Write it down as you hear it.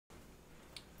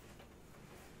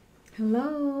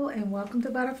Hello and welcome to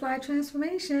Butterfly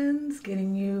Transformations,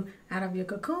 getting you out of your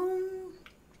cocoon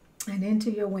and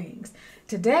into your wings.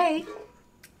 Today,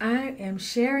 I am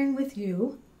sharing with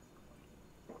you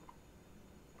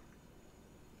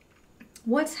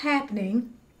what's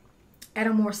happening at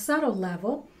a more subtle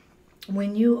level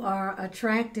when you are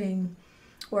attracting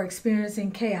or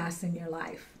experiencing chaos in your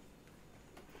life.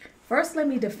 First, let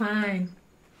me define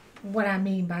what I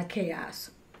mean by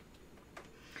chaos.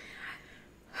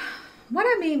 What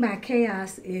I mean by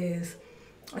chaos is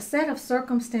a set of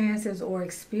circumstances or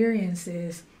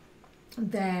experiences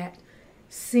that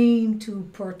seem to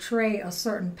portray a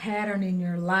certain pattern in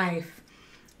your life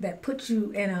that puts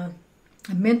you in a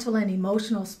mental and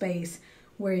emotional space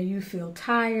where you feel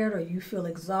tired or you feel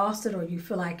exhausted or you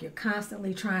feel like you're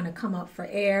constantly trying to come up for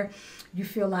air. You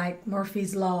feel like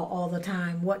Murphy's Law all the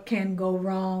time. What can go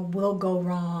wrong will go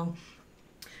wrong.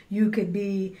 You could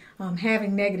be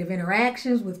having negative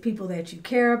interactions with people that you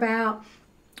care about.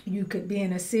 You could be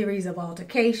in a series of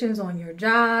altercations on your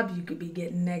job. You could be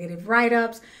getting negative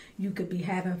write-ups. You could be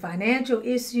having financial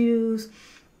issues.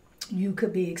 You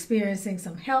could be experiencing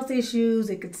some health issues.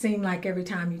 It could seem like every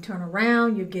time you turn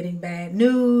around, you're getting bad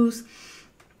news.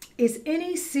 It's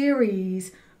any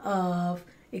series of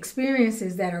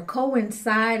experiences that are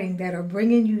coinciding, that are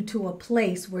bringing you to a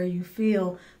place where you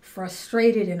feel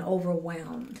frustrated and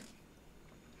overwhelmed.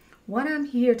 What I'm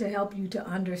here to help you to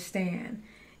understand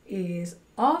is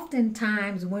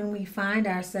oftentimes when we find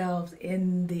ourselves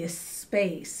in this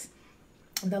space,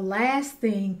 the last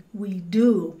thing we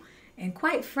do, and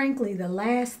quite frankly, the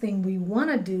last thing we want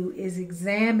to do, is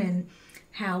examine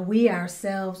how we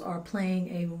ourselves are playing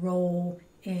a role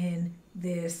in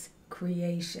this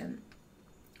creation.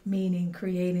 Meaning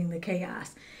creating the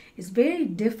chaos. It's very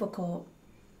difficult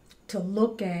to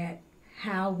look at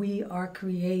how we are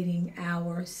creating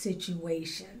our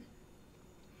situation.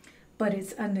 But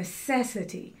it's a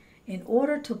necessity. In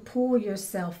order to pull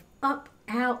yourself up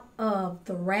out of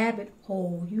the rabbit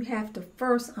hole, you have to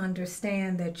first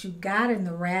understand that you got in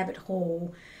the rabbit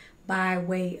hole by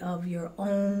way of your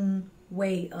own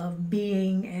way of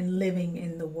being and living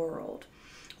in the world.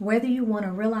 Whether you want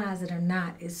to realize it or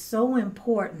not, is so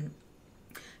important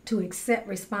to accept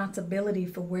responsibility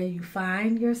for where you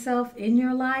find yourself in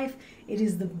your life. It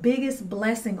is the biggest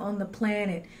blessing on the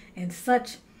planet and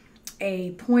such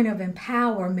a point of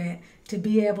empowerment to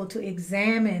be able to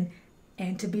examine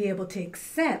and to be able to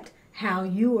accept how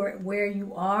you are where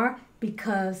you are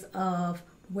because of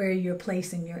where you're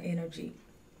placing your energy.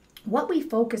 What we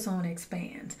focus on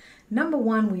expands. Number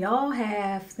one, we all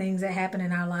have things that happen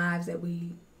in our lives that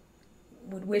we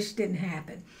would wish didn't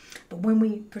happen. But when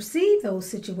we perceive those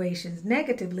situations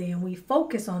negatively and we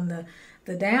focus on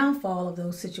the downfall of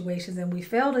those situations and we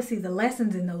fail to see the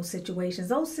lessons in those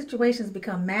situations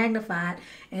become magnified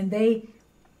and they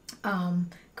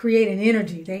create an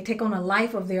energy. They take on a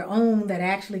life of their own that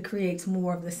actually creates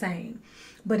more of the same.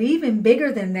 But even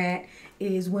bigger than that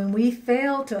is when we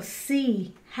fail to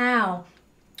see how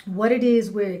what it is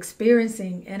we're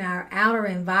experiencing in our outer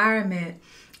environment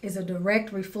is a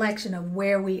direct reflection of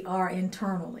where we are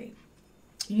internally.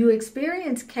 You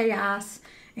experience chaos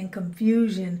and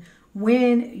confusion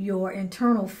when your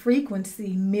internal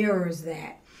frequency mirrors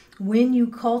that. When you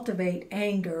cultivate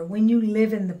anger, when you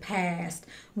live in the past,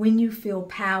 when you feel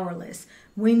powerless,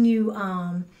 when you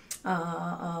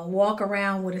walk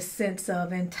around with a sense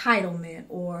of entitlement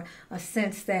or a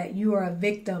sense that you are a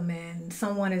victim and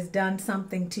someone has done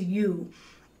something to you.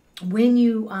 When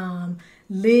you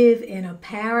live in a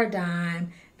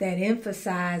paradigm that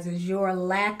emphasizes your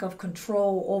lack of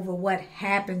control over what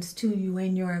happens to you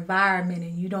in your environment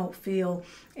and you don't feel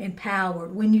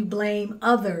empowered. When you blame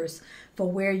others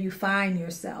for where you find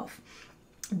yourself.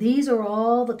 These are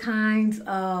all the kinds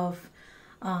of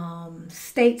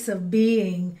states of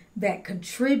being that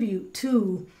contribute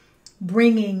to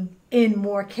bringing in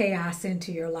more chaos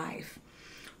into your life.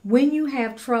 When you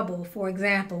have trouble, for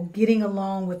example, getting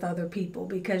along with other people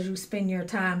because you spend your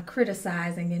time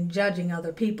criticizing and judging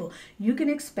other people, you can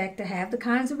expect to have the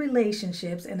kinds of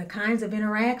relationships and the kinds of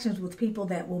interactions with people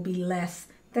that will be less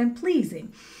than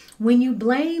pleasing. When you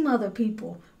blame other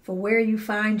people for where you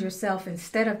find yourself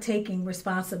instead of taking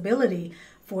responsibility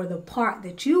for the part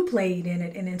that you played in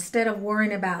it, and instead of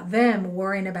worrying about them,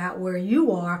 worrying about where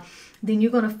you are, then you're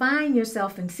going to find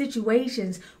yourself in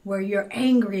situations where you're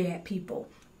angry at people,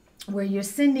 where you're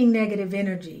sending negative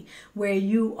energy, where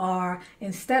you are,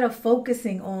 instead of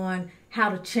focusing on how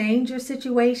to change your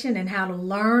situation and how to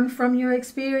learn from your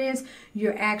experience,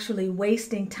 you're actually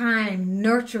wasting time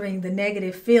nurturing the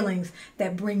negative feelings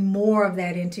that bring more of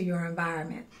that into your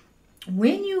environment.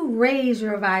 When you raise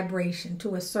your vibration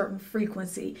to a certain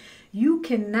frequency, you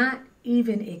cannot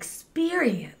even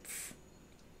experience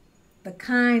the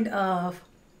kind of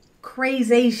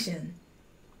crazation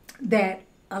that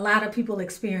a lot of people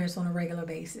experience on a regular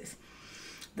basis.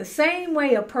 The same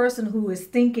way a person who is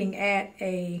thinking at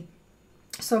a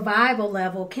survival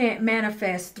level can't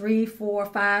manifest $3,000,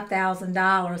 $4,000,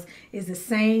 $5,000 is the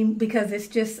same, because it's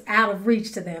just out of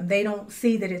reach to them. They don't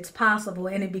see that it's possible,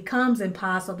 and it becomes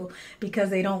impossible because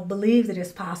they don't believe that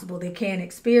it's possible. They can't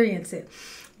experience it.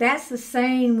 That's the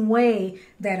same way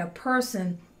that a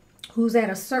person who's at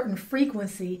a certain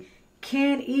frequency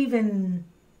can't even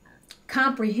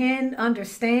comprehend,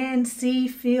 understand, see,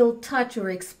 feel, touch, or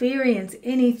experience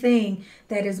anything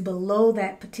that is below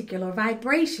that particular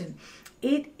vibration.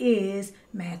 It is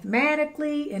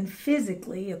mathematically and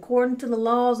physically, according to the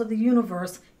laws of the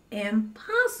universe,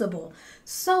 impossible.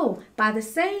 So, by the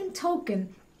same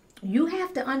token, you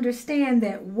have to understand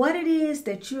that what it is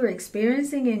that you're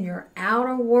experiencing in your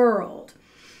outer world,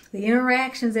 the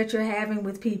interactions that you're having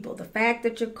with people, the fact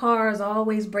that your car is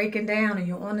always breaking down and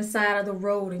you're on the side of the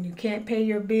road and you can't pay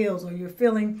your bills, or you're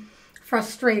feeling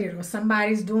frustrated, or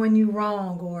somebody's doing you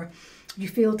wrong, or you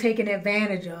feel taken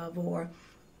advantage of, or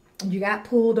you got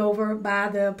pulled over by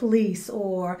the police,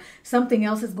 or something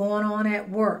else is going on at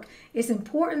work. It's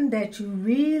important that you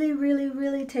really, really,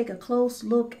 really take a close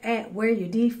look at where your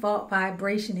default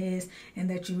vibration is, and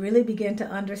that you really begin to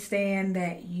understand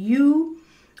that you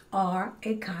are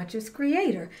a conscious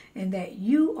creator, and that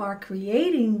you are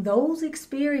creating those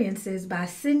experiences by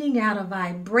sending out a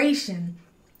vibration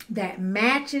that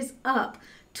matches up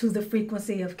to the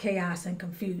frequency of chaos and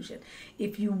confusion.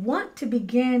 If you want to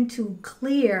begin to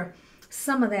clear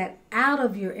some of that out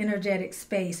of your energetic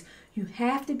space, you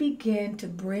have to begin to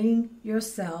bring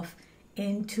yourself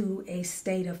into a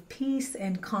state of peace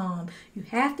and calm. You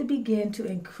have to begin to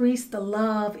increase the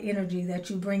love energy that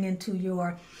you bring into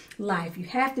your life. You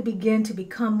have to begin to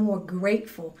become more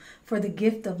grateful for the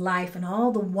gift of life and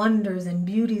all the wonders and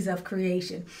beauties of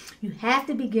creation. You have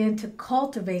to begin to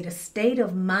cultivate a state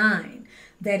of mind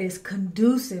that is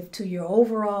conducive to your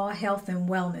overall health and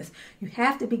wellness. You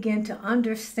have to begin to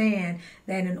understand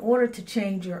that in order to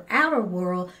change your outer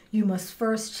world, you must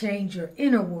first change your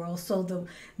inner world. So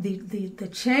the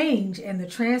change and the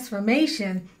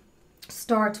transformation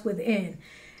starts within.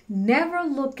 Never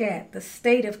look at the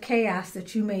state of chaos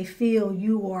that you may feel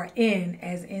you are in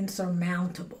as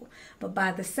insurmountable. But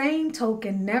by the same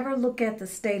token, never look at the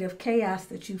state of chaos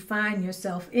that you find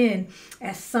yourself in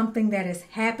as something that is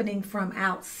happening from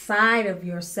outside of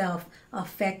yourself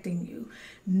affecting you.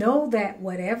 Know that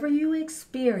whatever you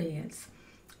experience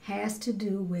has to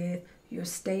do with your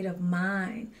state of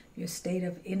mind, your state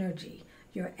of energy,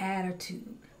 your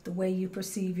attitude, the way you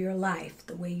perceive your life,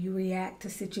 the way you react to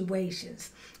situations,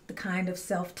 the kind of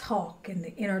self-talk and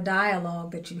the inner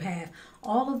dialogue that you have.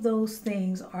 All of those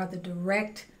things are the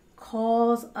direct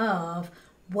cause of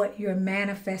what you're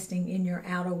manifesting in your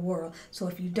outer world. So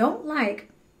if you don't like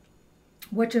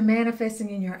what you're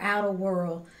manifesting in your outer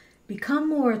world, become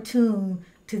more attuned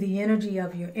to the energy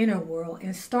of your inner world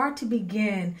and start to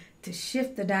begin to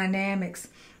shift the dynamics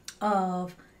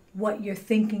of what you're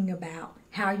thinking about,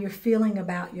 how you're feeling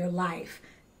about your life.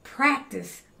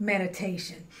 Practice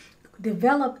meditation.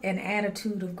 Develop an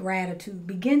attitude of gratitude.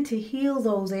 Begin to heal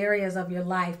those areas of your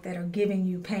life that are giving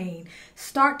you pain.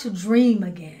 Start to dream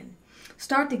again.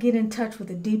 Start to get in touch with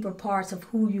the deeper parts of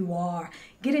who you are.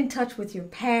 Get in touch with your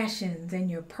passions and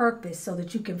your purpose so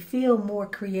that you can feel more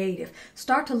creative.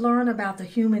 Start to learn about the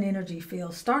human energy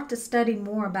field. Start to study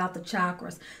more about the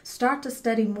chakras. Start to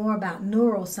study more about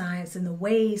neuroscience and the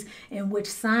ways in which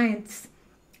science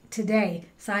today,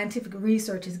 scientific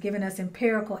research has given us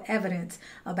empirical evidence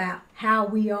about how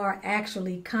we are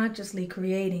actually consciously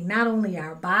creating not only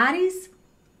our bodies,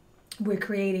 we're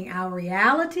creating our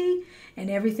reality and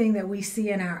everything that we see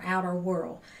in our outer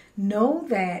world. Know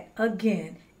that,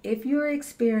 again, if you're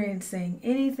experiencing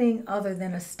anything other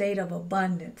than a state of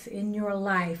abundance in your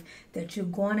life, that you're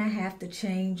going to have to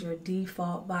change your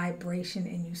default vibration,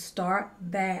 and you start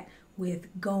that with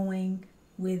going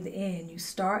within. You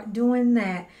start doing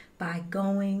that by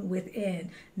going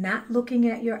within, not looking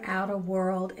at your outer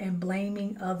world and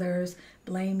blaming others,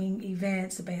 blaming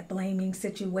events, blaming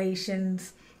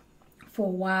situations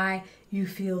for why you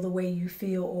feel the way you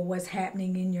feel or what's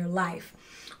happening in your life.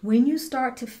 When you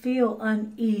start to feel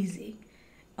uneasy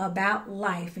about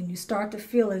life and you start to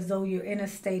feel as though you're in a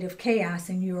state of chaos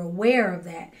and you're aware of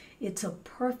that, it's a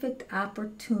perfect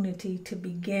opportunity to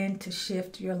begin to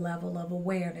shift your level of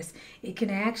awareness. It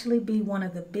can actually be one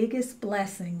of the biggest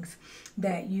blessings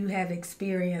that you have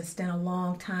experienced in a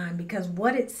long time, because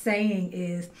what it's saying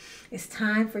is it's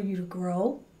time for you to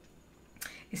grow.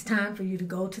 It's time for you to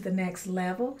go to the next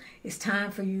level. It's time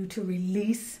for you to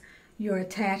release your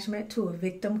attachment to a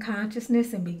victim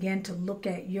consciousness and begin to look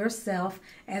at yourself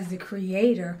as the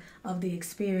creator of the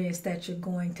experience that you're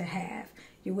going to have.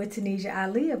 You're with Tanisha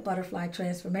Ali of Butterfly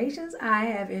Transformations. I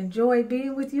have enjoyed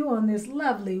being with you on this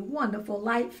lovely, wonderful,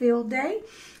 light-filled day.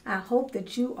 I hope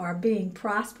that you are being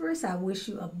prosperous. I wish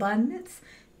you abundance,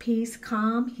 peace,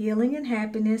 calm, healing, and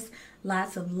happiness.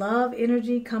 Lots of love,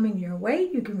 energy coming your way.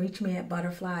 You can reach me at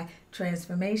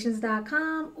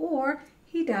butterflytransformations.com or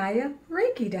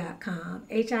HidayahReiki.com.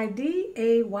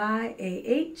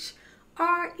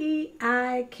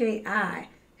 HIDAYAHREIKI.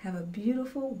 Have a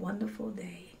beautiful, wonderful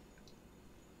day.